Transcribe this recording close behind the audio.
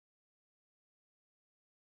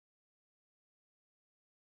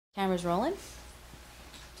Camera's rolling.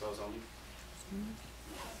 So it's on you.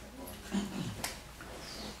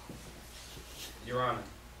 Your Honor,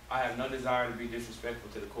 I have no desire to be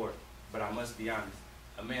disrespectful to the court, but I must be honest.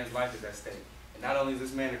 A man's life is at stake. And not only is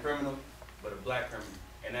this man a criminal, but a black criminal.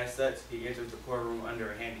 And as such, he enters the courtroom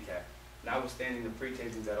under a handicap, notwithstanding the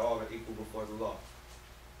pretensions that all are equal before the law.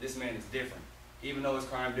 This man is different. Even though his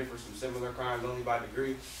crime differs from similar crimes only by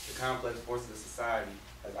degree, the complex forces of society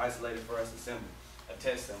has isolated for us a symbol, a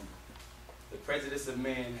test symbol. The prejudice of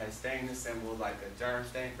men has stained the symbol like a germ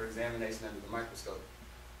stain for examination under the microscope.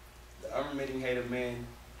 The unremitting hate of men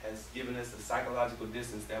has given us a psychological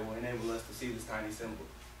distance that will enable us to see this tiny symbol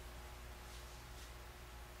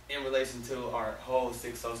in relation to our whole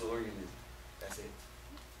sick social organism. That's it.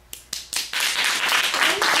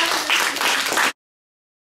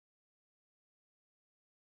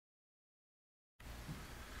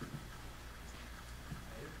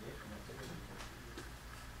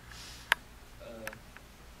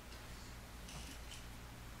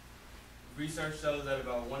 Research shows that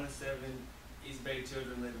about 1 in 7 East Bay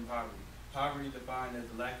children live in poverty. Poverty defined as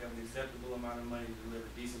the lack of an acceptable amount of money to deliver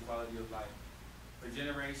decent quality of life. For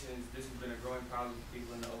generations, this has been a growing problem for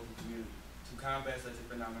people in the open community. To combat such a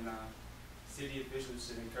phenomenon, city officials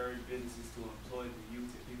should encourage businesses to employ the youth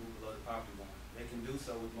and people below the poverty line. They can do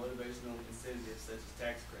so with motivational incentives such as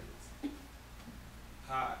tax credits.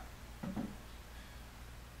 Hi.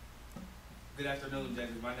 Good afternoon,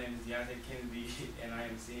 judges. My name is DEANTAE Kennedy, and I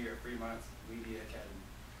am a senior at Fremont's Media Academy.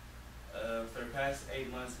 For the past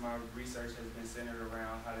 8 months, my research has been centered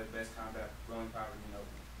around how to best combat growing poverty in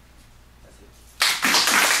Oakland. That's it.